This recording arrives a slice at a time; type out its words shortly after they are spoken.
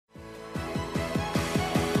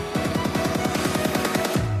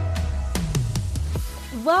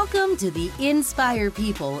Welcome to the Inspire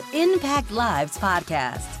People, Impact Lives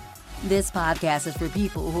podcast. This podcast is for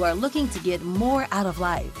people who are looking to get more out of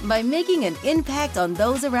life by making an impact on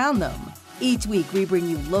those around them. Each week, we bring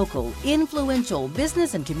you local, influential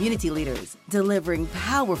business and community leaders delivering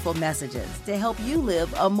powerful messages to help you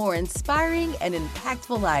live a more inspiring and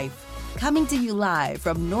impactful life. Coming to you live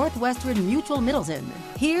from Northwestern Mutual Middleton,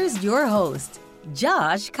 here's your host,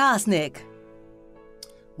 Josh Kosnick.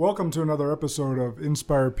 Welcome to another episode of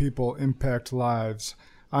Inspire People, Impact Lives.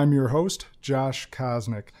 I'm your host, Josh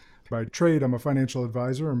Kosnick. By trade, I'm a financial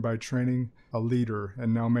advisor, and by training, a leader,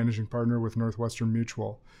 and now managing partner with Northwestern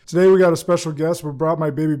Mutual. Today we got a special guest. We brought my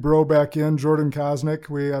baby bro back in, Jordan Kosnick.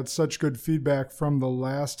 We had such good feedback from the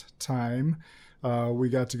last time we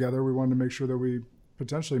got together. We wanted to make sure that we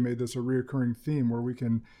potentially made this a reoccurring theme where we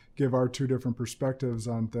can give our two different perspectives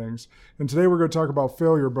on things. And today we're going to talk about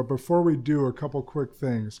failure, but before we do, a couple quick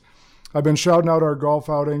things. I've been shouting out our golf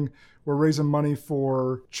outing. We're raising money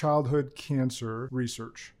for childhood cancer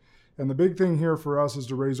research. And the big thing here for us is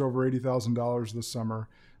to raise over $80,000 this summer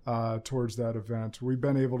towards that event. We've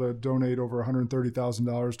been able to donate over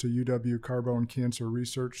 $130,000 to UW Carbone Cancer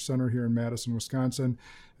Research Center here in Madison, Wisconsin,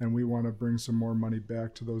 and we want to bring some more money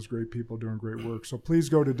back to those great people doing great work. So please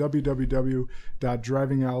go to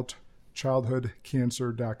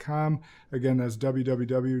www.drivingoutchildhoodcancer.com. Again, that's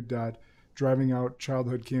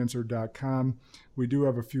www.drivingoutchildhoodcancer.com. We do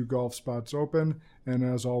have a few golf spots open, and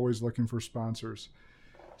as always, looking for sponsors.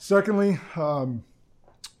 Secondly,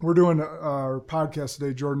 we're doing our podcast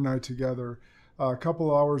today, Jordan and I together. A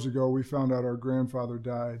couple hours ago, we found out our grandfather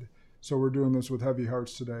died. So we're doing this with heavy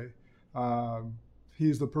hearts today.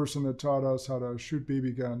 He's the person that taught us how to shoot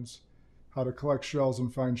BB guns, how to collect shells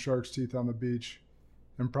and find shark's teeth on the beach,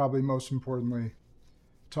 and probably most importantly,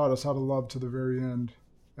 taught us how to love to the very end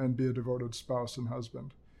and be a devoted spouse and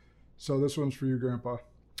husband. So this one's for you, Grandpa.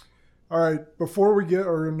 All right,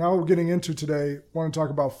 now we're getting into today, I want to talk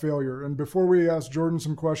about failure. And before we ask Jordan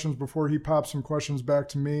some questions, before he pops some questions back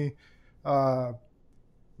to me,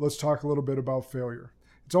 let's talk a little bit about failure.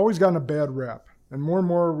 It's always gotten a bad rap. And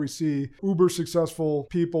more we see uber successful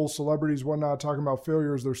people, celebrities, whatnot, talking about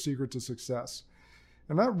failure as their secret to success.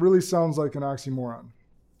 And that really sounds like an oxymoron.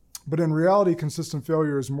 But in reality, consistent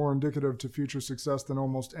failure is more indicative to future success than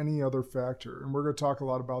almost any other factor. And we're going to talk a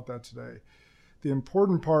lot about that today. The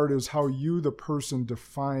important part is how you, the person,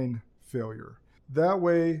 define failure. That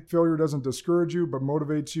way, failure doesn't discourage you, but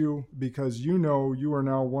motivates you because you know you are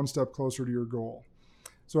now one step closer to your goal.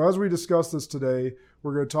 So as we discuss this today,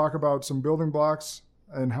 we're going to talk about some building blocks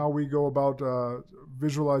and how we go about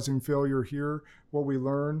visualizing failure here, what we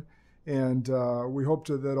learn, and we hope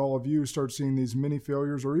that all of you start seeing these mini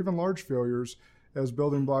failures or even large failures as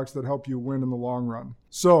building blocks that help you win in the long run.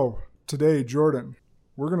 So today, Jordan,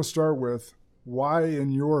 we're going to start with why,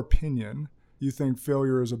 in your opinion, you think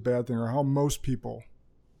failure is a bad thing, or how most people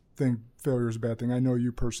think failure is a bad thing. I know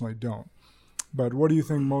you personally don't. But what do you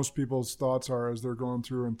think most people's thoughts are as they're going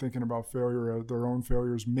through and thinking about failure, their own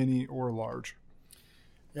failures, mini or large?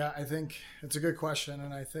 Yeah, I think it's a good question.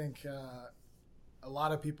 And I think a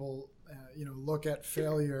lot of people, look at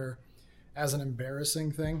failure as an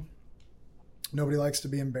embarrassing thing. Nobody likes to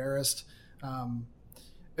be embarrassed.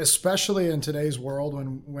 Especially in today's world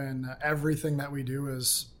when everything that we do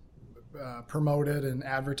is promoted and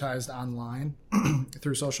advertised online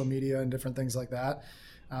through social media and different things like that.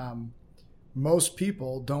 Most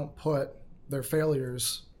people don't put their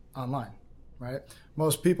failures online, right?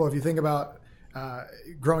 Most people, if you think about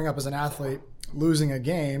growing up as an athlete, losing a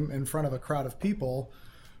game in front of a crowd of people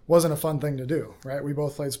wasn't a fun thing to do, right? We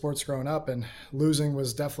both played sports growing up, and losing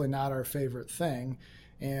was definitely not our favorite thing.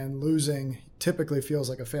 And losing typically feels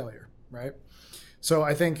like a failure, right? So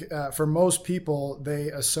I think for most people, they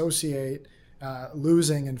associate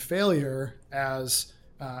losing and failure as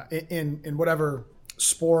in whatever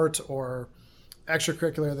sport or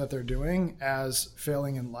extracurricular that they're doing as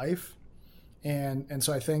failing in life. And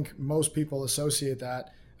so I think most people associate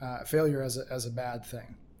that failure as a bad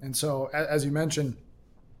thing. And so as you mentioned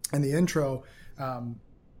in the intro,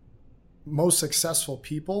 most successful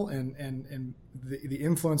people and the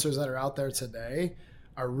influencers that are out there today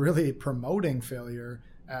are really promoting failure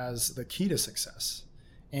as the key to success.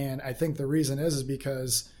 And I think the reason is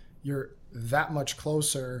because you're that much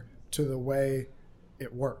closer to the way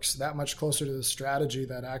it works, that much closer to the strategy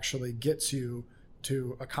that actually gets you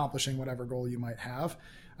to accomplishing whatever goal you might have.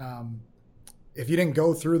 If you didn't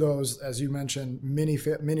go through those, as you mentioned,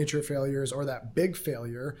 miniature failures or that big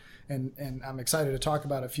failure, and I'm excited to talk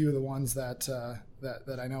about a few of the ones that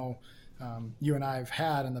I know you and I have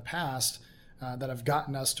had in the past. that have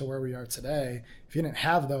gotten us to where we are today. If you didn't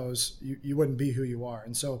have those, you wouldn't be who you are.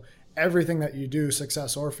 And so everything that you do,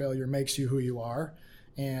 success or failure, makes you who you are.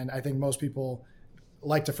 And I think most people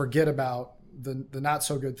like to forget about the not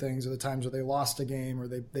so good things, or the times where they lost a game or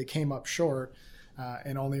they came up short,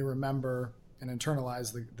 and only remember and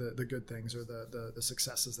internalize the good things or the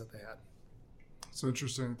successes that they had. It's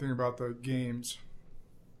interesting thing about the games.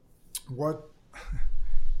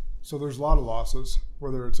 So there's a lot of losses,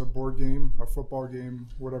 whether it's a board game, a football game,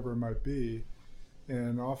 whatever it might be.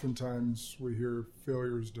 And oftentimes we hear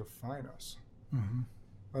failures define us. Mm-hmm.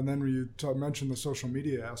 And then when you mention the social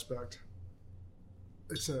media aspect,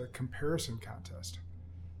 it's a comparison contest.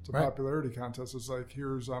 It's a popularity contest. It's like,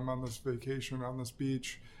 I'm on this vacation on this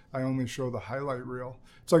beach. I only show the highlight reel.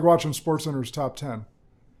 It's like watching SportsCenter's top 10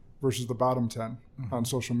 versus the bottom 10 on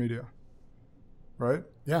social media. Right?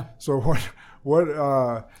 Yeah. So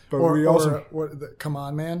come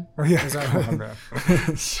on, man. Yeah, come on, man.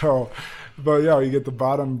 But yeah, you get the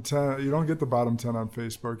bottom 10. You don't get the bottom 10 on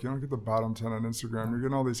Facebook. You don't get the bottom 10 on Instagram. You're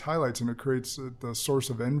getting all these highlights, and it creates the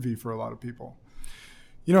source of envy for a lot of people.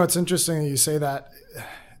 You know, it's interesting that you say that.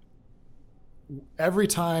 Every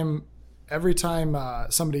time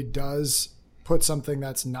somebody does put something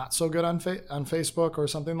that's not so good on Facebook or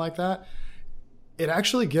something like that, it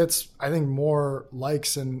actually gets, I think, more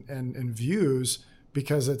likes and views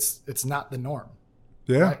because it's not the norm.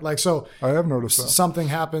 Yeah. Right? Like, so I have noticed that. Something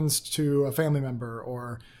happens to a family member,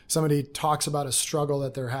 or somebody talks about a struggle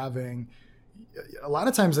that they're having. A lot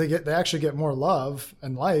of times they actually get more love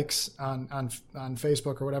and likes on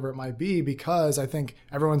Facebook or whatever it might be, because I think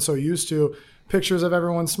everyone's so used to pictures of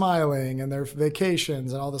everyone smiling and their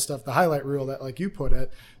vacations and all the stuff, the highlight reel that, like you put it.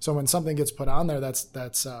 So when something gets put on there that's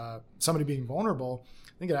somebody being vulnerable,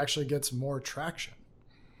 I think it actually gets more traction.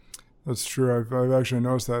 That's true. I've actually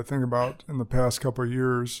noticed that. I think about in the past couple of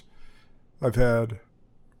years, I've had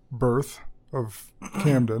birth of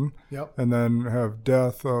Camden, yep, and then have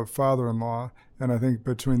death of father-in-law. And I think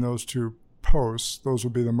between those two posts, those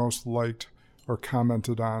would be the most liked or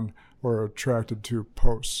commented on or attracted to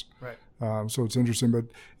posts. Right. So it's interesting, but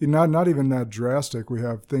not even that drastic. We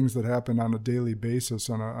have things that happen on a daily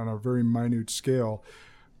basis on a very minute scale.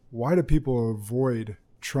 Why do people avoid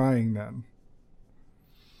trying then?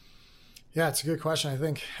 Yeah, it's a good question. I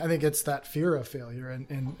think it's that fear of failure,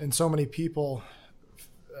 and so many people,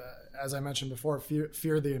 as I mentioned before,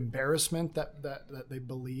 fear the embarrassment that they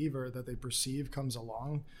believe or that they perceive comes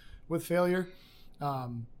along with failure.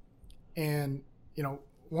 And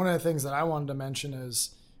one of the things that I wanted to mention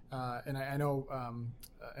is, and I know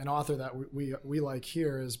an author that we like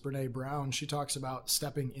here is Brene Brown. She talks about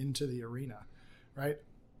stepping into the arena, right?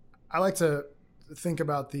 I like to think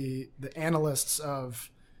about the analysts of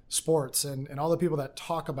sports and all the people that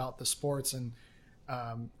talk about the sports and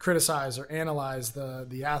criticize or analyze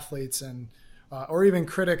the athletes, and or even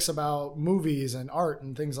critics about movies and art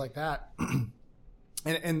and things like that.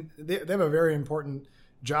 and they have a very important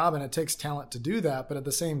job, and it takes talent to do that. But at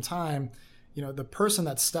the same time, the person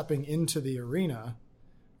that's stepping into the arena,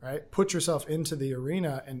 right? Put yourself into the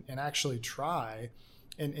arena and actually try.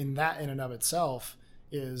 And in that in and of itself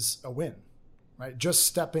is a win, right? Just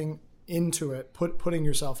stepping into it, putting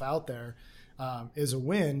yourself out there is a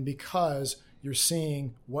win, because you're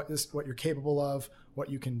seeing what you're capable of,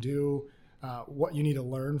 what you can do, what you need to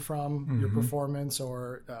learn from your performance,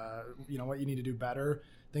 or what you need to do better,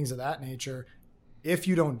 things of that nature. If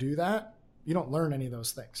you don't do that, you don't learn any of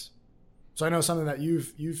those things. So I know something that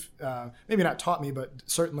you've maybe not taught me, but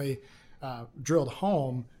certainly drilled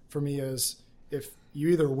home for me is, if you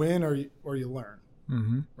either win or you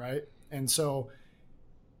learn, right? And so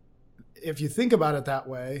if you think about it that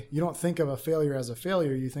way, you don't think of a failure as a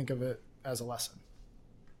failure, you think of it as a lesson.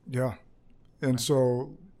 Yeah. And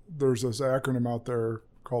so there's this acronym out there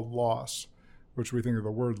called LOSS, which we think of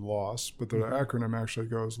the word loss, but the acronym actually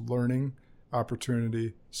goes learning,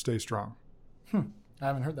 opportunity, stay strong. I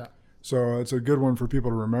haven't heard that. So it's a good one for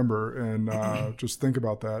people to remember, and just think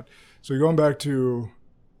about that. So going back to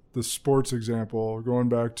the sports example, going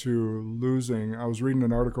back to losing, I was reading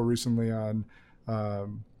an article recently on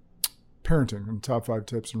parenting and top 5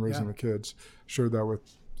 tips in raising the kids. Shared that with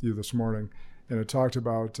you this morning. And it talked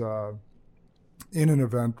about in an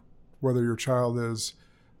event, whether your child is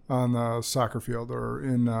on the soccer field or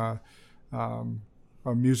in a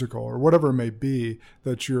musical or whatever it may be,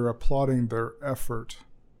 that you're applauding their effort,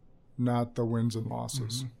 not the wins and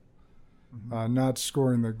losses. Not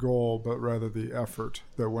scoring the goal, but rather the effort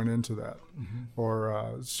that went into that,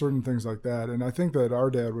 or certain things like that. And I think that our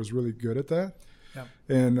dad was really good at that. Yep.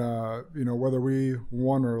 And whether we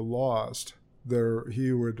won or lost,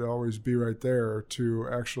 he would always be right there to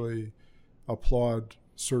actually applaud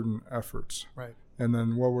certain efforts. Right. And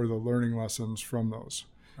then what were the learning lessons from those?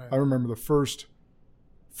 Right. I remember the first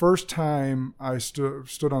time I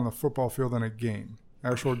stood on the football field in a game,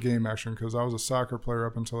 actual game action, because I was a soccer player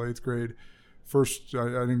up until 8th grade. First, I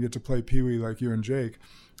didn't get to play Pee-wee like you and Jake.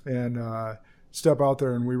 And step out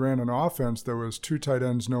there, and we ran an offense that was 2 tight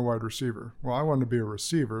ends, no wide receiver. Well, I wanted to be a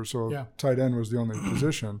receiver, so tight end was the only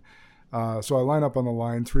position. So I line up on the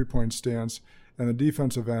line, 3-point stance, and the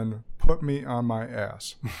defensive end put me on my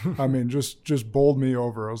ass. I mean, just bowled me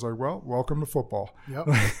over. I was like, well, welcome to football.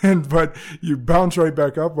 Yep. But you bounce right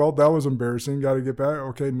back up. Well, that was embarrassing. Got to get back.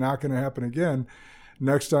 Okay, not going to happen again.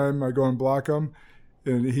 Next time I go and block him,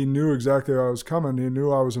 and he knew exactly how I was coming. He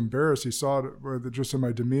knew I was embarrassed. He saw it just in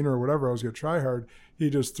my demeanor or whatever. I was going to try hard. He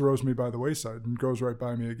just throws me by the wayside and goes right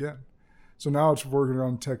by me again. So now it's working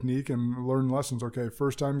on technique and learn lessons. Okay,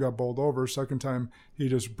 first time got bowled over. Second time he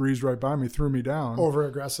just breezed right by me, threw me down. Over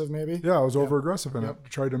aggressive, maybe. Yeah, I was over aggressive in it.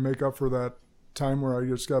 Tried to make up for that time where I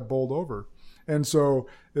just got bowled over. And so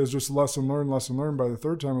it was just lesson learned. By the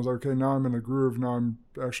third time, I was like, okay, now I'm in the groove. Now I'm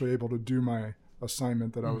actually able to do my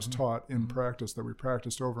assignment that I was taught in practice, that we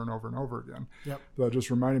practiced over and over and over again. Yep. That just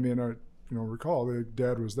reminded me, and I recall the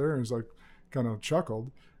dad was there, and he's like, kind of chuckled,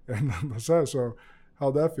 and I said, so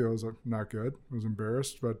how'd that feel? I was like, not good. I was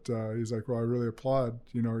embarrassed, but he's like, well, I really applaud,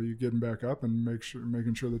 you getting back up and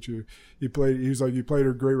making sure that you played. He's like, you played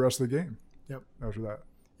a great rest of the game. Yep. After that.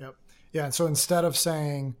 Yep. Yeah. And so instead of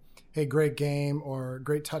saying, hey, great game or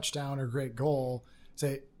great touchdown or great goal,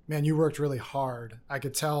 say, man, you worked really hard. I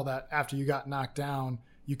could tell that after you got knocked down,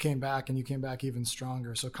 you came back even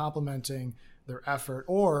stronger. So complimenting their effort,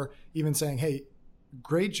 or even saying, hey,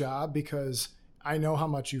 great job, because I know how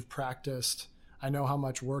much you've practiced. I know how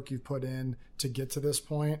much work you've put in to get to this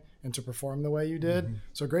point and to perform the way you did. Mm-hmm.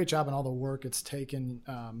 So great job on all the work it's taken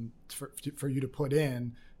for you to put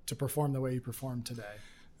in to perform the way you performed today.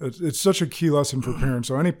 It's such a key lesson for parents.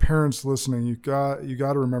 So any parents listening, you got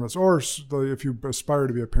to remember this. Or if you aspire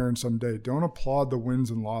to be a parent someday, don't applaud the wins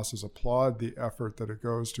and losses. Applaud the effort that it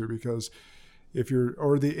goes to, because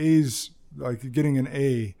or the A's, like getting an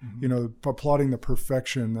A, applauding the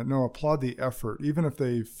perfection. Applaud the effort. Even if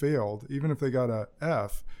they failed, even if they got a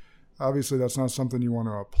F, obviously that's not something you want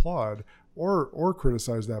to applaud or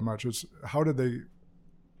criticize that much. It's how did they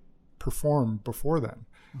perform before then?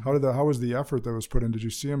 How was the effort that was put in? Did you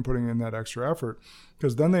see them putting in that extra effort?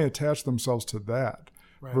 Because then they attach themselves to that.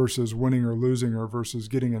 Right. Versus winning or losing, or versus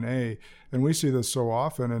getting an A. And we see this so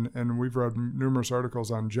often, and we've read numerous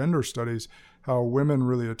articles on gender studies, how women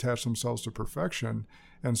really attach themselves to perfection.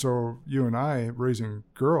 And so you and I, raising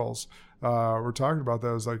girls, we're talking about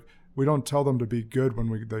that as like, we don't tell them to be good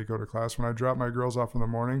when they go to class. When I drop my girls off in the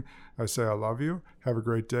morning, I say, I love you, have a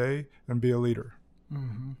great day, and be a leader.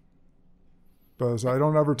 Mm-hmm. But I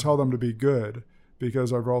don't ever tell them to be good,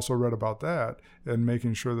 because I've also read about that, and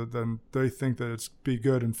making sure that then they think that it's be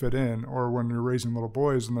good and fit in. Or when you're raising little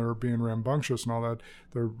boys and they're being rambunctious and all that,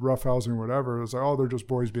 they're roughhousing whatever, it's like, oh, they're just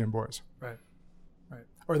boys being boys. Right.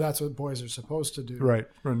 Or that's what boys are supposed to do. Right,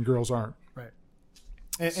 and girls aren't. Right.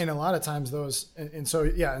 And a lot of times those, and so,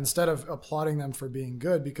 yeah, instead of applauding them for being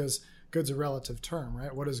good, because good's a relative term,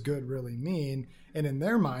 right? What does good really mean? And in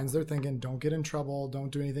their minds, they're thinking, don't get in trouble,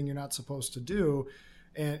 don't do anything you're not supposed to do.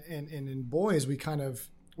 And in boys, we kind of,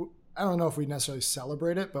 I don't know if we necessarily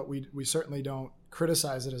celebrate it, but we certainly don't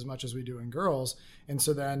criticize it as much as we do in girls. And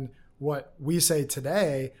so then what we say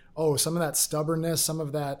today, some of that stubbornness, some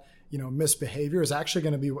of that, misbehavior is actually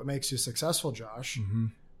going to be what makes you successful, Josh. Mm-hmm.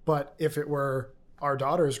 But if it were our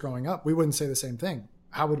daughters growing up, we wouldn't say the same thing.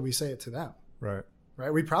 How would we say it to them? Right.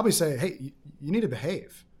 We'd probably say, hey, you need to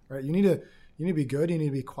behave, right? You need to be good. You need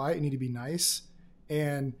to be quiet. You need to be nice.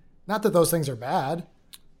 And not that those things are bad,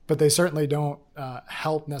 but they certainly don't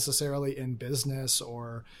help necessarily in business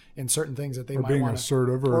or in certain things that they might want to. Or being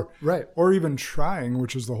assertive, or even trying,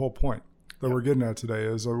 which is the whole point that we're getting at today.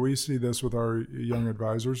 Is we see this with our young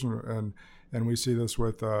advisors, and we see this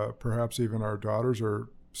with perhaps even our daughters or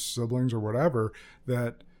siblings or whatever,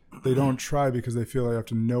 that they don't try because they feel they have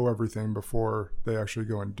to know everything before they actually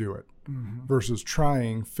go and do it. Mm-hmm. Versus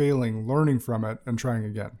trying, failing, learning from it, and trying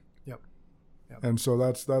again. Yep. And so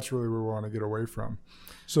that's really where we want to get away from.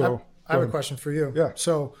 So I have a question for you. Yeah.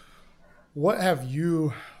 So what have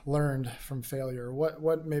you learned from failure?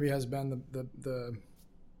 What maybe has been the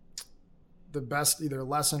best either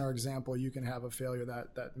lesson or example you can have of failure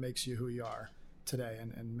that makes you who you are today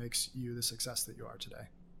and makes you the success that you are today?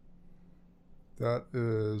 That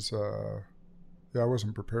is, I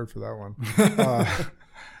wasn't prepared for that one.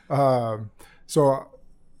 So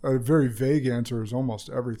a very vague answer is almost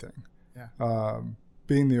everything. Yeah.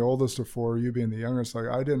 Being the oldest of four, you being the youngest, like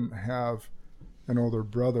I didn't have an older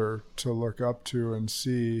brother to look up to and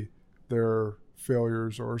see their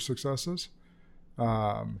failures or successes.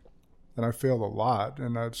 And I failed a lot.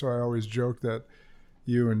 And so I always joke that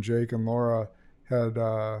you and Jake and Laura had,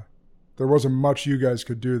 there wasn't much you guys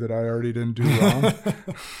could do that I already didn't do wrong.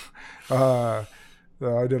 I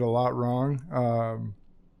did a lot wrong.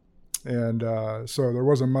 So there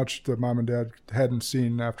wasn't much that Mom and Dad hadn't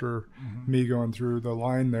seen after me going through the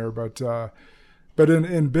line there. But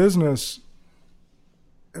in business,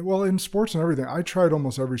 well, in sports and everything, I tried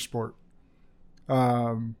almost every sport.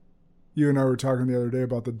 You and I were talking the other day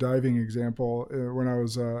about the diving example when I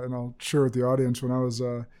was, and I'll share with the audience, when I was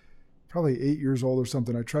probably 8 years old or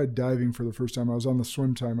something, I tried diving for the first time. I was on the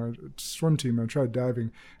swim team. I tried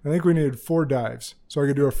diving. I think we needed 4 dives. So I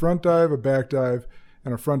could do a front dive, a back dive,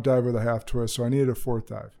 and a front dive with a half twist. So I needed a 4th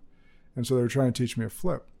dive. And so they were trying to teach me a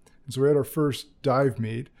flip. And so we had our first dive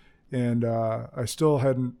meet, and I still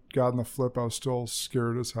hadn't gotten the flip. I was still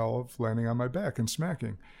scared as hell of landing on my back and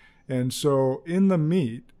smacking. And so in the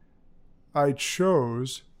meet, I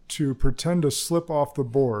chose to pretend to slip off the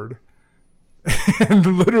board and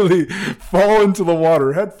literally fall into the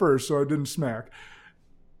water head first so I didn't smack.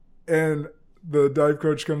 And the dive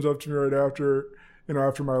coach comes up to me right after,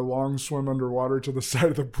 after my long swim underwater to the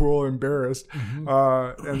side of the pool, embarrassed,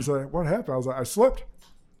 and said, "What happened?" I was like, "I slipped."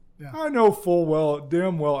 Yeah. I know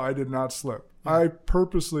damn well I did not slip. Yeah. I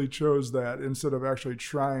purposely chose that instead of actually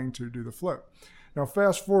trying to do the flip. Now,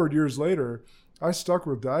 fast forward years later, I stuck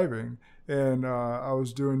with diving, and I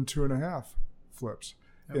was doing 2.5 flips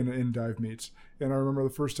in dive meets. And I remember the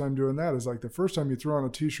first time doing that is like the first time you throw on a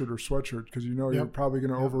T-shirt or sweatshirt because you're probably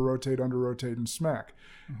going to over-rotate, under-rotate, and smack.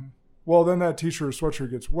 Mm-hmm. Well, then that T-shirt or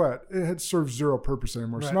sweatshirt gets wet. It serves zero purpose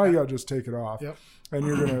anymore. Right. So now you got to just take it off, and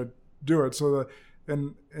you're going to do it. So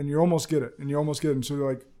and you almost get it, And so you're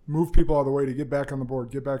like, move people out of the way to get back on the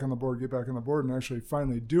board, and actually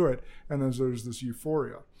finally do it. And then there's this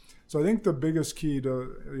euphoria. So I think the biggest key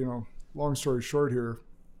to, long story short here,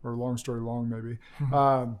 or long story long maybe,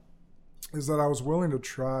 is that I was willing to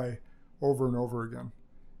try over and over again,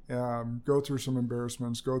 go through some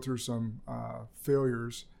embarrassments, go through some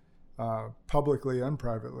failures, publicly and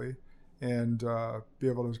privately, and be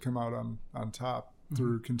able to come out on top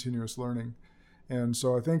through continuous learning. And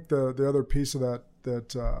so I think the other piece of that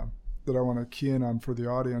I want to key in on for the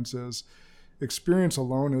audience is experience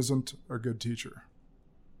alone isn't a good teacher.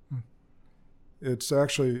 It's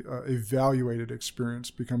actually evaluated experience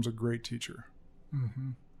becomes a great teacher. Mm-hmm.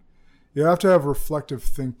 You have to have reflective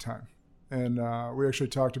think time. And we actually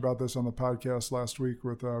talked about this on the podcast last week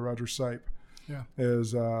with Roger Sipe. Yeah.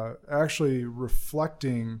 Is actually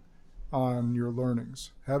reflecting on your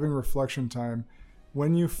learnings, having reflection time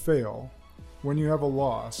when you fail, when you have a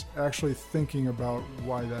loss, actually thinking about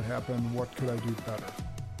why that happened, what could I do better.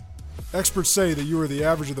 Experts say that you are the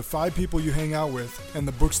average of the 5 people you hang out with and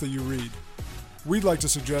the books that you read. We'd like to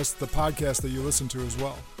suggest the podcast that you listen to as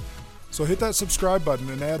well. So hit that subscribe button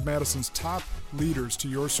and add Madison's top leaders to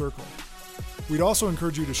your circle. We'd also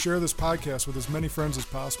encourage you to share this podcast with as many friends as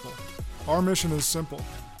possible. Our mission is simple,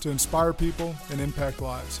 to inspire people and impact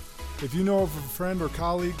lives. If you know of a friend or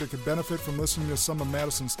colleague that could benefit from listening to some of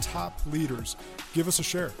Madison's top leaders, give us a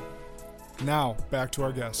share. Now, back to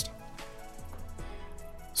our guest.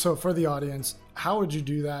 So for the audience, how would you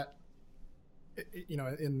do that,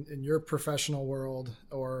 in your professional world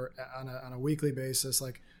or on a weekly basis?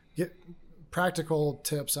 Like, get practical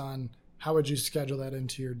tips on how would you schedule that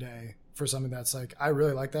into your day for something that's like, I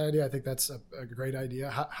really like that idea. I think that's a great idea.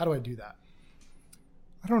 How do I do that?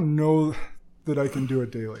 I don't know that I can do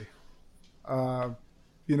it daily. So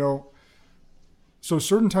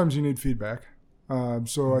certain times you need feedback.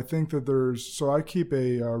 So I think that I keep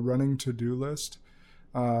a running to-do list,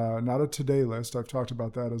 not a today list. I've talked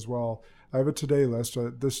about that as well. I have a today list.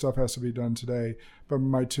 This stuff has to be done today. But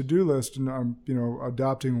my to-do list, and I'm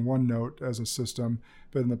adopting OneNote as a system.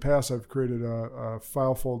 But in the past, I've created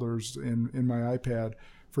file folders in my iPad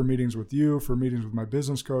for meetings with you, for meetings with my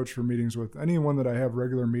business coach, for meetings with anyone that I have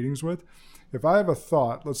regular meetings with. If I have a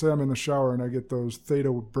thought, let's say I'm in the shower and I get those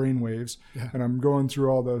theta brain waves, and I'm going through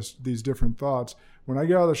all these different thoughts. When I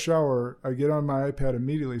get out of the shower, I get on my iPad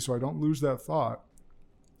immediately so I don't lose that thought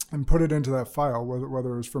and put it into that file,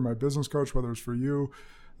 whether it was for my business coach, whether it's for you,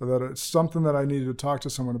 or that it's something that I needed to talk to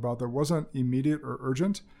someone about that wasn't immediate or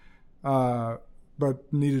urgent, but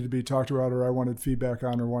needed to be talked about, or I wanted feedback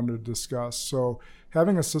on, or wanted to discuss. So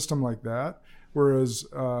having a system like that, whereas,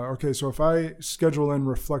 so if I schedule in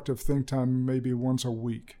reflective think time maybe once a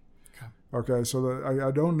week, so that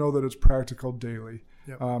I don't know that it's practical daily.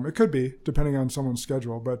 Yep. It could be, depending on someone's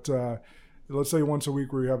schedule, but let's say once a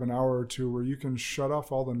week where you have an hour or two where you can shut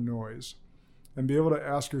off all the noise and be able to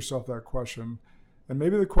ask yourself that question. And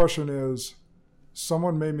maybe the question is,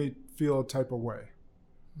 someone made me feel a type of way.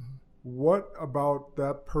 Mm-hmm. What about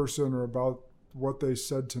that person or about what they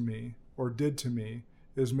said to me or did to me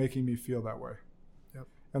is making me feel that way? Yep.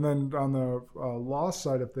 And then on the loss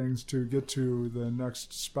side of things, to get to the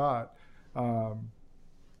next spot,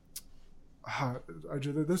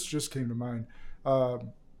 this just came to mind.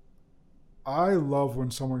 I love when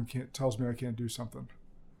someone tells me I can't do something.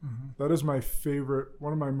 Mm-hmm. That is my favorite,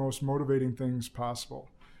 one of my most motivating things possible.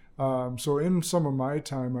 So in some of my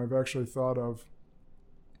time, I've actually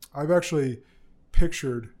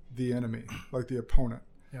pictured the enemy, like the opponent.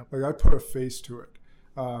 Yep. Like I put a face to it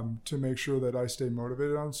to make sure that I stay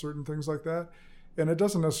motivated on certain things like that. And it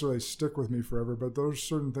doesn't necessarily stick with me forever, but those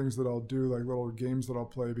certain things that I'll do, like little games that I'll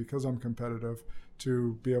play because I'm competitive,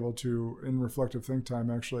 to be able to, in reflective think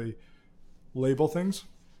time, actually label things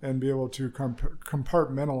and be able to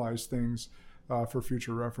compartmentalize things for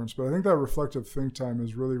future reference. But I think that reflective think time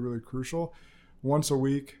is really, really crucial. Once a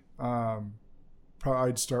week,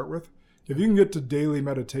 I'd start with. If you can get to daily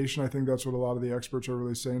meditation, I think that's what a lot of the experts are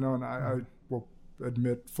really saying now, and I will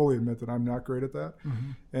fully admit that I'm not great at that.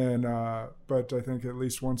 Mm-hmm. And but I think at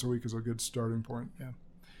least once a week is a good starting point. Yeah,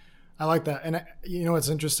 I like that. And it's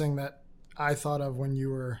interesting that I thought of when you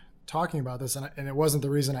were talking about this, and it wasn't the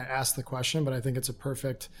reason I asked the question, but I think it's a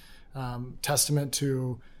perfect testament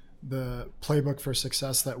to the playbook for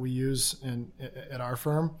success that we use at our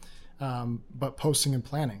firm, but posting and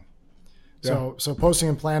planning. Yeah. So posting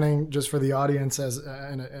and planning, just for the audience, as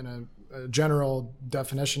in a general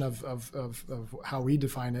definition of how we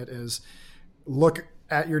define it, is look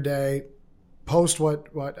at your day, post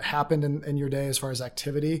what happened in your day as far as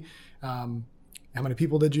activity. How many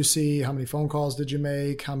people did you see? How many phone calls did you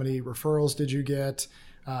make? How many referrals did you get?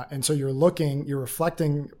 And so you're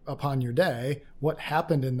reflecting upon your day, what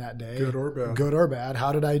happened in that day, good or bad.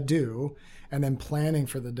 How did I do? And then planning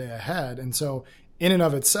for the day ahead. And so in and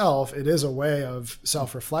of itself, it is a way of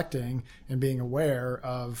self-reflecting and being aware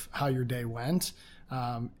of how your day went.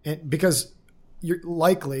 Because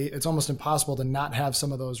it's almost impossible to not have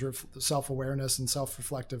some of those self-awareness and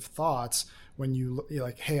self-reflective thoughts when you're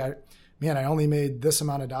like, hey, I only made this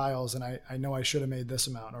amount of dials, and I know I should have made this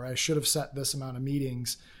amount, or I should have set this amount of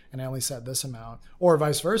meetings and I only set this amount, or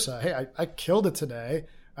vice versa. Hey, I killed it today.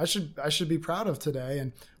 I should be proud of today.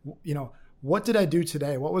 And what did I do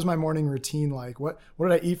today? What was my morning routine like? What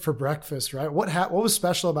did I eat for breakfast, right? What was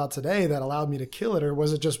special about today that allowed me to kill it? Or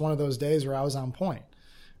was it just one of those days where I was on point,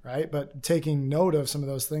 right? But taking note of some of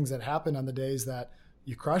those things that happened on the days that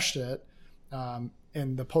you crushed it, and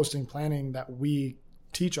the posting planning that we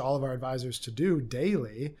teach all of our advisors to do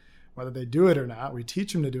daily, whether they do it or not, we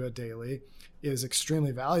teach them to do it daily, is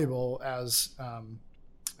extremely valuable as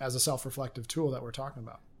a self-reflective tool that we're talking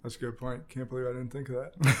about. That's a good point. Can't believe I didn't think of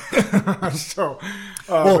that. So,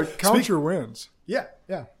 but count your wins. Yeah.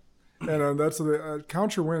 And that's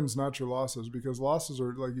count your wins, not your losses, because losses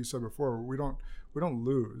are, like you said before, we don't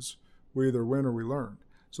lose. We either win or we learn.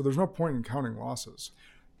 So there's no point in counting losses.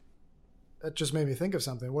 That just made me think of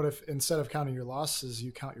something. What if instead of counting your losses,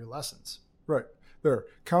 you count your lessons? Right. There.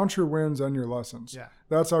 Count your wins and your lessons. Yeah.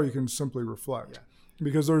 That's how you can simply reflect. Yeah.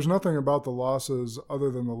 Because there's nothing about the losses other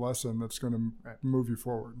than the lesson that's going to move you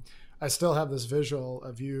forward. I still have this visual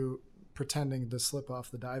of you pretending to slip off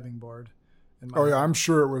the diving board. I'm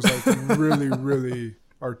sure it was like really, really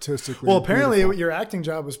artistically. Well, apparently beautiful. Your acting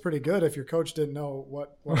job was pretty good if your coach didn't know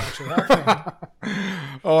what actually happened.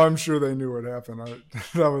 Oh, I'm sure they knew what happened.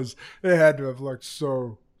 It had to have looked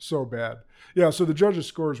so bad. Yeah, so the judges'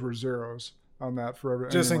 scores were zeros on that for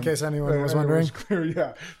everyone. Just in case anyone was wondering. Was clear,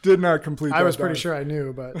 yeah. Did not complete I was pretty sure I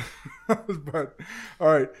knew, but. But,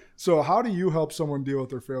 all right. So how do you help someone deal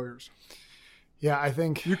with their failures? Yeah, I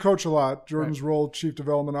think. You coach a lot. Jordan's role, Chief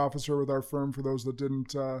Development Officer with our firm, for those that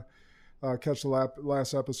didn't catch the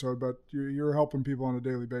last episode, but you're helping people on a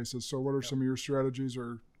daily basis. So what are some of your strategies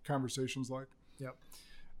or conversations like? Yep.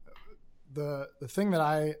 The thing that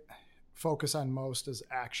I focus on most is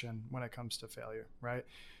action when it comes to failure, right?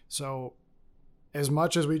 So as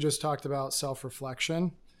much as we just talked about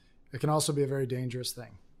self-reflection, it can also be a very dangerous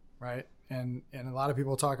thing, right? And a lot of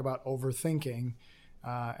people talk about overthinking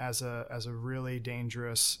as a really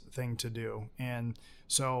dangerous thing to do. And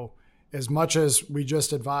so as much as we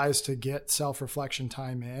just advise to get self-reflection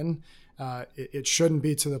time in, it shouldn't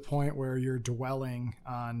be to the point where you're dwelling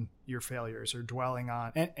on your failures or dwelling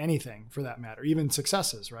on anything for that matter, even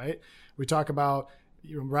successes, right? We talk about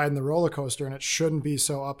riding the roller coaster, and it shouldn't be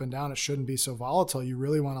so up and down. It shouldn't be so volatile. You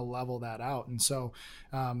really want to level that out. And so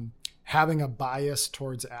having a bias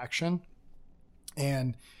towards action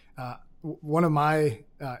and one of my,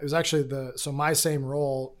 it was actually my same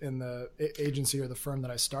role in the agency or the firm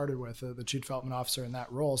that I started with, the chief development officer in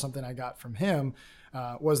that role, something I got from him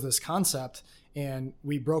was this concept. And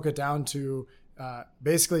we broke it down to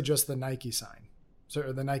basically just the Nike sign,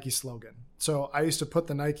 or the Nike slogan. So I used to put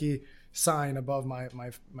the Nike sign above my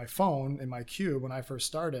phone in my cube when I first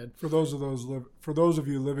started. For those of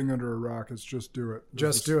you living under a rock, it's just do it.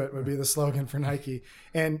 Just do it would be the slogan for Nike.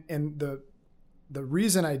 And the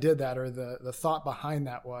reason I did that, or the thought behind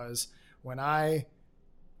that, was when I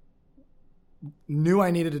knew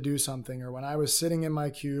I needed to do something, or when I was sitting in my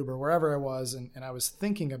cube or wherever I was and I was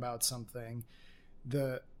thinking about something,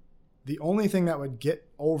 the only thing that would get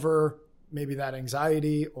over maybe that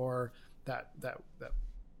anxiety or that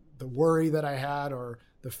the worry that I had or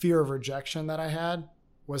the fear of rejection that I had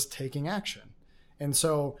was taking action. And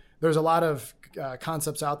so there's a lot of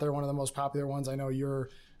concepts out there. One of the most popular ones I know you're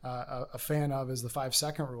a fan of is the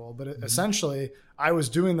 5-second rule. But essentially, I was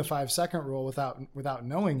doing the 5-second rule without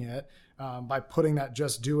knowing it by putting that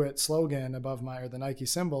 "just do it" slogan above or the Nike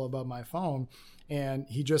symbol above my phone. And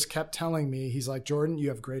he just kept telling me, he's like, "Jordan, you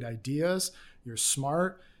have great ideas. You're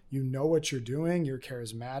smart. You know what you're doing. You're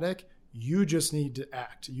charismatic. You just need to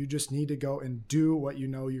act. You just need to go and do what you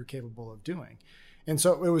know you're capable of doing." And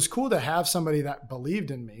so it was cool to have somebody that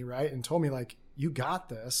believed in me, right? And told me, like, "You got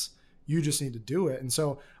this. You just need to do it." And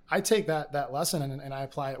so I take that lesson and I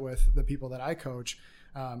apply it with the people that I coach.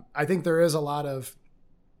 I think there is a lot of,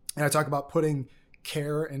 and I talk about putting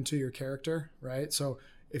care into your character, right? So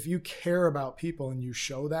if you care about people and you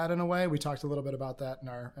show that in a way, we talked a little bit about that in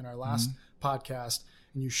our last podcast,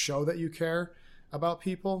 and you show that you care about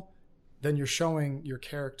people, then you're showing your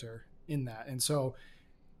character in that. And so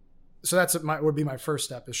that's would be my first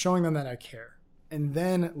step, is showing them that I care, and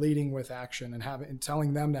then leading with action and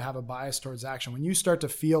telling them to have a bias towards action. When you start to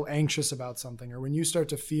feel anxious about something, or when you start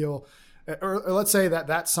to feel, or let's say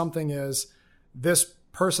that something is, this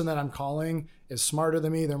person that I'm calling is smarter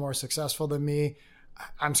than me, they're more successful than me,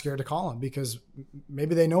 I'm scared to call them because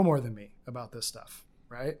maybe they know more than me about this stuff,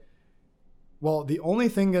 right? Well, the only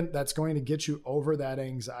thing that's going to get you over that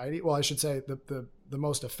anxiety, well, I should say the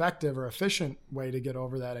most effective or efficient way to get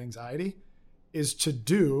over that anxiety is to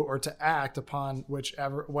do or to act upon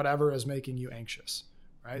whatever is making you anxious,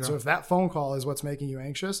 right? Yeah. So if that phone call is what's making you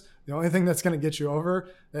anxious, the only thing that's going to get you over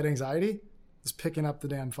that anxiety is picking up the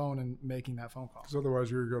damn phone and making that phone call. Because otherwise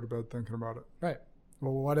you're going to go to bed thinking about it. Right.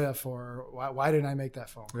 Well, what if, or why didn't I make that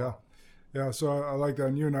phone call? Yeah. Yeah, so I like that.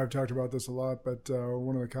 And you and I have talked about this a lot, but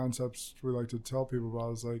one of the concepts we like to tell people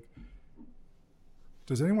about is, like,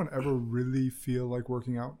 does anyone ever really feel like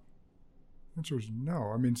working out? The answer is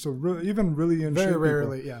no. I mean, so even really in shape very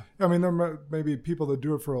rarely, people, yeah. I mean, there may be people that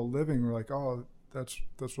do it for a living. We're like, oh, that's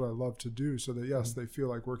what I love to do. So that, yes, they feel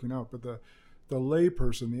like working out. But the lay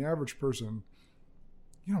person, the average person,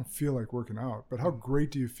 you don't feel like working out. But how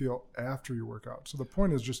great do you feel after you work out? So the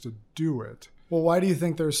point is just to do it. Well, why do you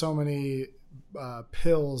think there's so many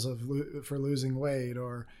pills for losing weight,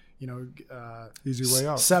 or easy way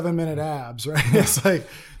out, 7-minute abs, right? It's like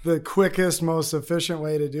the quickest, most efficient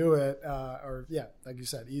way to do it, like you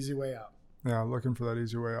said, easy way out. Yeah, looking for that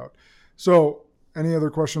easy way out. So, any other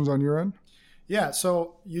questions on your end? Yeah.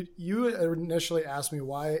 So you initially asked me,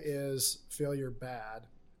 why is failure bad?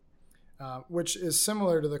 Which is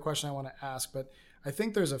similar to the question I want to ask, but I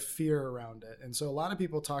think there's a fear around it. And so a lot of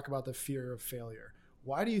people talk about the fear of failure.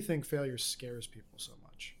 Why do you think failure scares people so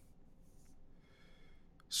much?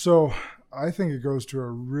 So I think it goes to a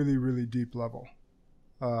really, really deep level.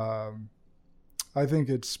 I think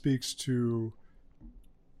it speaks to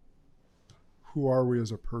who are we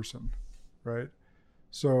as a person, right?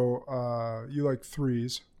 So you like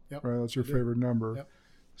threes, yep. Right? That's your favorite number. Yep.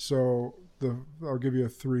 So I'll give you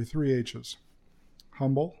three H's: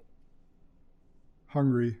 humble,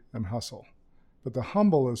 hungry, and hustle. But the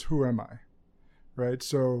humble is, who am I, right?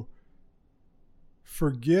 So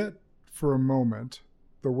forget for a moment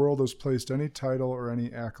the world has placed any title or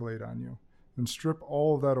any accolade on you, and strip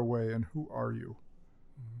all of that away. And who are you?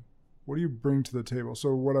 Mm-hmm. What do you bring to the table?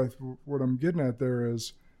 So what I'm getting at there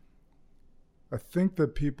is, I think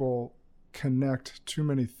that people connect too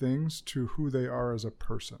many things to who they are as a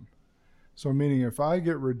person. So meaning, if I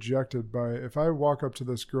walk up to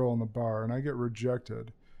this girl in the bar and I get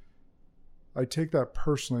rejected, I take that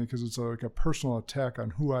personally because it's like a personal attack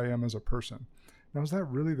on who I am as a person. Now, is that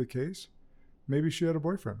really the case? Maybe she had a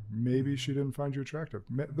boyfriend. Maybe she didn't find you attractive.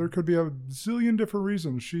 There could be a zillion different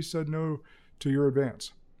reasons she said no to your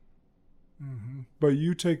advance. Mm-hmm. But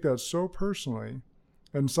you take that so personally.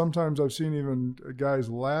 And sometimes I've seen even guys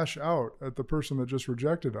lash out at the person that just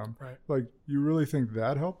rejected them. Right. Like, you really think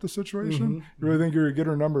that helped the situation? Mm-hmm. You really think you're going to get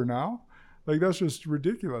her number now? Like, that's just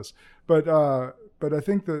ridiculous. But I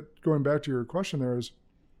think that going back to your question there is,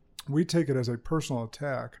 we take it as a personal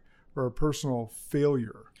attack or a personal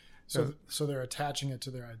failure. So they're attaching it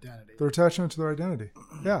to their identity. They're attaching it to their identity.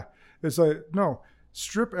 Yeah. It's like, no,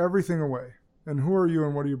 strip everything away. And who are you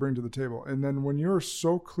and what do you bring to the table? And then when you're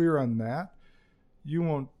so clear on that, you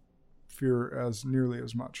won't fear as nearly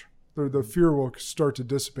as much. The fear will start to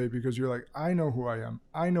dissipate because you're like, I know who I am.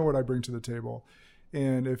 I know what I bring to the table.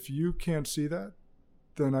 And if you can't see that,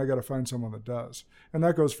 then I got to find someone that does. And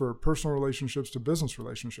that goes for personal relationships to business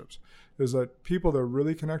relationships, is that people that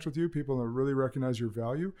really connect with you, people that really recognize your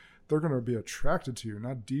value, they're going to be attracted to you,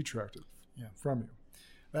 not detracted from you.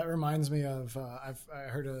 That reminds me of, I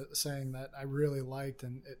heard a saying that I really liked,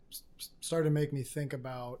 and it started to make me think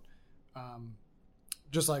about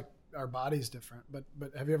just like our body's different. But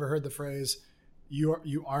have you ever heard the phrase,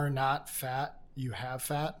 you are not fat, you have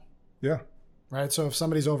fat? Yeah. Right. So if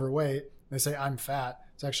somebody's overweight, they say I'm fat.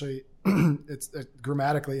 It's actually, it's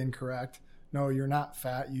grammatically incorrect. No, you're not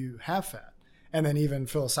fat, you have fat. And then even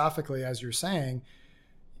philosophically, as you're saying,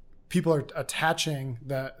 people are attaching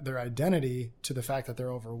their identity to the fact that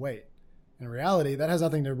they're overweight. In reality, that has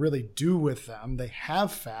nothing to really do with them. They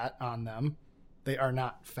have fat on them. They are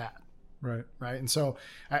not fat. Right. Right. And so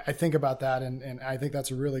I think about that. And I think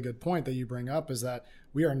that's a really good point that you bring up, is that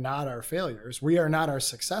we are not our failures. We are not our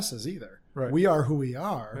successes either. Right. We are who we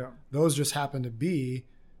are. Yeah. Those just happen to be,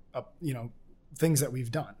 things that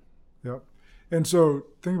we've done. Yep. And so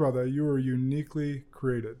think about that. You are uniquely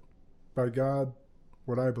created by God.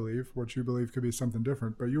 What I believe, what you believe could be something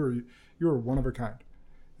different, but you are one of a kind.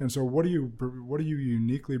 And so what do you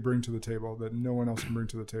uniquely bring to the table that no one else can bring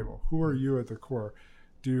to the table? Who are you at the core?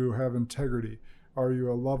 Do you have integrity? Are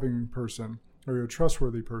you a loving person? Are you a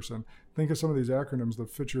trustworthy person? Think of some of these acronyms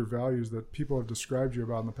that fit your values that people have described you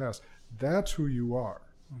about in the past. That's who you are.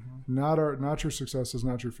 Mm-hmm. Not your successes,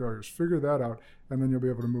 not your failures. Figure that out, and then you'll be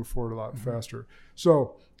able to move forward a lot faster.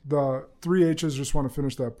 So the 3 H's, just want to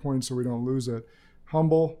finish that point so we don't lose it.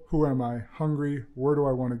 Humble, who am I? Hungry, where do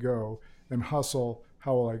I want to go? And hustle,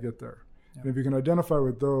 how will I get there? Yep. And if you can identify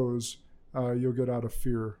with those, you'll get out of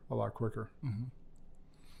fear a lot quicker. Mm-hmm.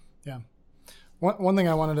 Yeah. One thing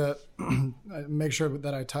I wanted to make sure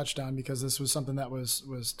that I touched on, because this was something that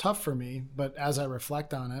was tough for me, but as I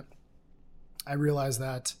reflect on it, I realize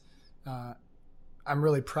that I'm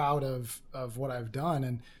really proud of what I've done.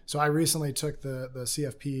 And so I recently took the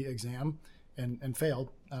CFP exam and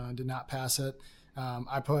failed, did not pass it.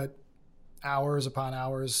 I put hours upon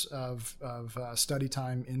hours of study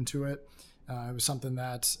time into it. It was something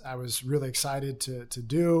that I was really excited to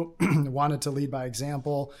do, wanted to lead by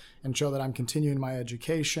example and show that I'm continuing my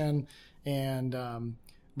education. And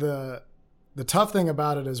the tough thing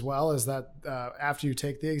about it as well is that after you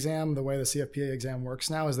take the exam, the way the CFPA exam works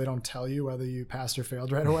now is they don't tell you whether you passed or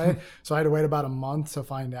failed right away. So I had to wait about a month to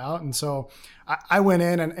find out. And so I went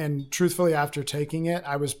in and truthfully, after taking it,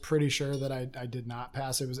 I was pretty sure that I did not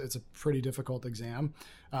pass. It's a pretty difficult exam.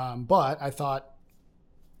 But I thought,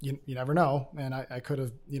 you never know. And I could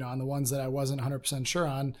have, on the ones that I wasn't 100% sure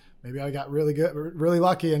on, maybe I got really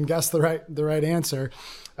lucky and guessed the right answer.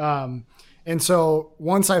 And so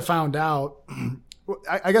once I found out,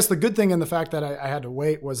 I guess the good thing in the fact that I had to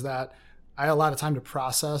wait was that I had a lot of time to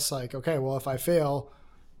process, like, okay, well, if I fail,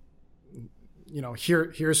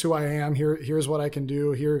 here's who I am, here's what I can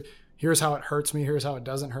do, here's how it hurts me, here's how it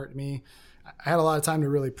doesn't hurt me. I had a lot of time to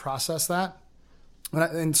really process that.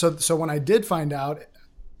 And so when I did find out,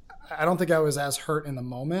 I don't think I was as hurt in the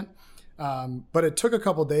moment, but it took a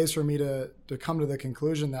couple of days for me to come to the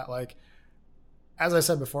conclusion that, like, as I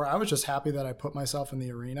said before, I was just happy that I put myself in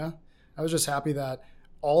the arena. I was just happy that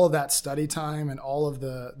all of that study time and all of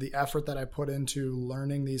the effort that I put into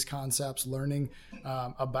learning these concepts, learning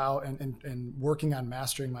about and working on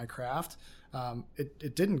mastering my craft,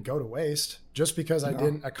 it didn't go to waste just because I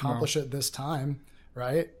didn't accomplish it this time,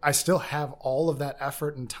 right? I still have all of that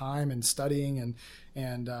effort and time and studying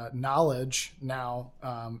and knowledge now,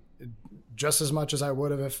 just as much as I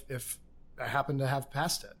would have if I happened to have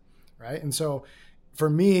passed it, right? And so for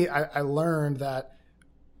me, I learned that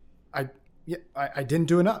I didn't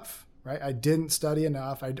do enough, right? I didn't study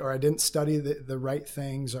enough, or I didn't study the right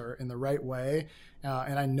things or in the right way,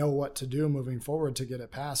 and I know what to do moving forward to get it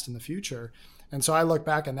passed in the future. And so I look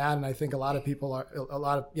back on that, and I think a lot of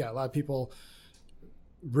people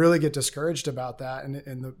really get discouraged about that.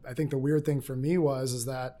 And I think the weird thing for me is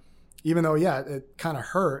that even though, it kind of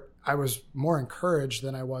hurt, I was more encouraged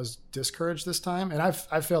than I was discouraged this time. And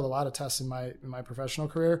I've failed a lot of tests in my professional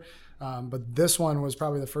career. But this one was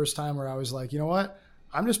probably the first time where I was like, you know what?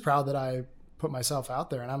 I'm just proud that I put myself out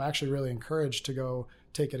there, and I'm actually really encouraged to go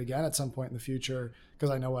take it again at some point in the future because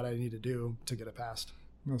I know what I need to do to get it passed.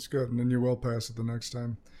 That's good. And then you will pass it the next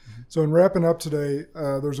time. Mm-hmm. So in wrapping up today,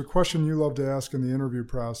 there's a question you love to ask in the interview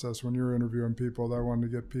process when you're interviewing people that I wanted to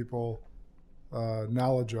get people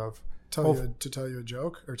knowledge of. Tell you a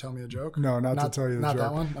joke or tell me a joke? No, not to tell you a joke.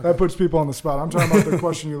 That one? Okay. That puts people on the spot. I'm talking about the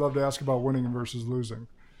question you love to ask about winning versus losing.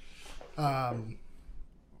 I'm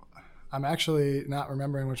actually not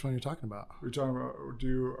remembering which one you're talking about. We're talking about,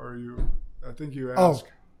 I think you asked.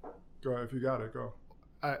 Oh. Go ahead. If you got it, go.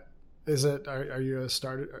 Are you a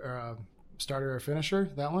starter or a finisher?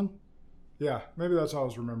 That one? Yeah, maybe that's how I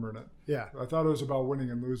was remembering it. Yeah. I thought it was about winning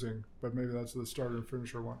and losing, but maybe that's the starter and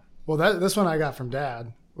finisher one. Well, this one I got from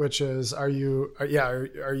Dad, which is, are you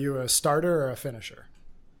a starter or a finisher?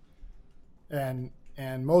 And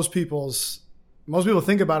most people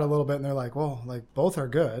think about it a little bit and they're like, well, like both are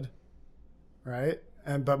good, right?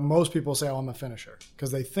 But most people say, oh, I'm a finisher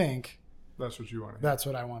because they think that's what you want to hear. That's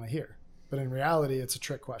what I want to hear. But in reality, it's a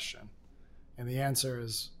trick question. And the answer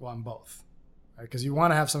is, well, I'm both, right? Because you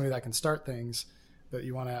want to have somebody that can start things, but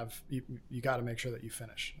you want to have, you got to make sure that you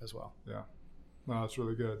finish as well. Yeah. No, that's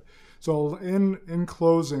really good. So in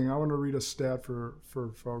closing, I want to read a stat for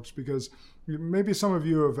folks because maybe some of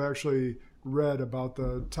you have actually read about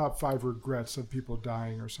the top 5 regrets of people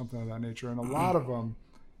dying or something of that nature. And a lot of them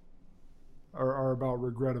are about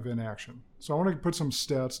regret of inaction. So I want to put some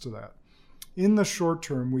stats to that. In the short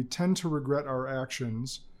term, we tend to regret our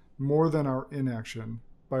actions more than our inaction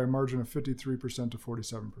by a margin of 53% to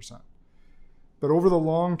 47%. But over the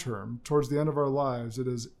long term, towards the end of our lives, it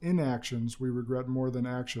is inactions we regret more than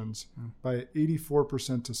actions by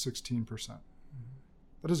 84% to 16%.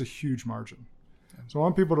 That is a huge margin. So I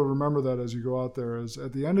want people to remember that as you go out there, is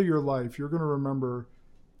at the end of your life, you're going to remember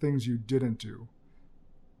things you didn't do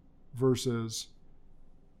versus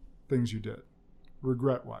things you did,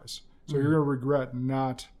 regret-wise. So you're going to regret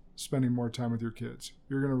not spending more time with your kids.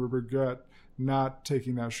 You're going to regret not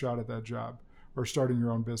taking that shot at that job or starting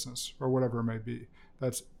your own business or whatever it may be.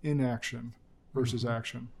 That's inaction versus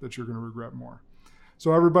action that you're going to regret more.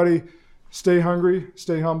 So everybody, stay hungry,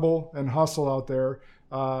 stay humble, and hustle out there.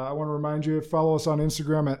 I want to remind you, follow us on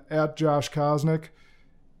Instagram at Josh Kosnick.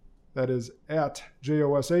 That is at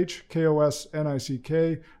JoshKosnick.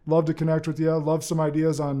 Love to connect with you. Love some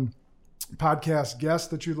ideas on podcast guests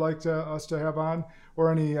that you'd like us to have on, or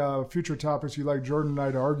any future topics you'd like Jordan and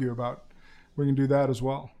I to argue about. We can do that as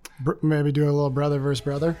well. Maybe do a little brother versus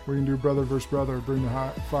brother. We can do brother versus brother. Bring the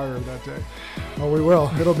hot fire that day. Oh, we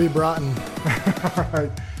will. It'll be Broughton. All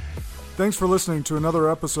right. Thanks for listening to another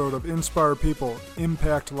episode of Inspire People,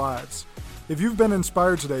 Impact Lives. If you've been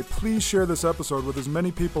inspired today, please share this episode with as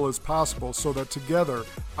many people as possible so that together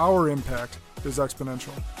our impact is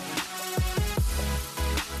exponential.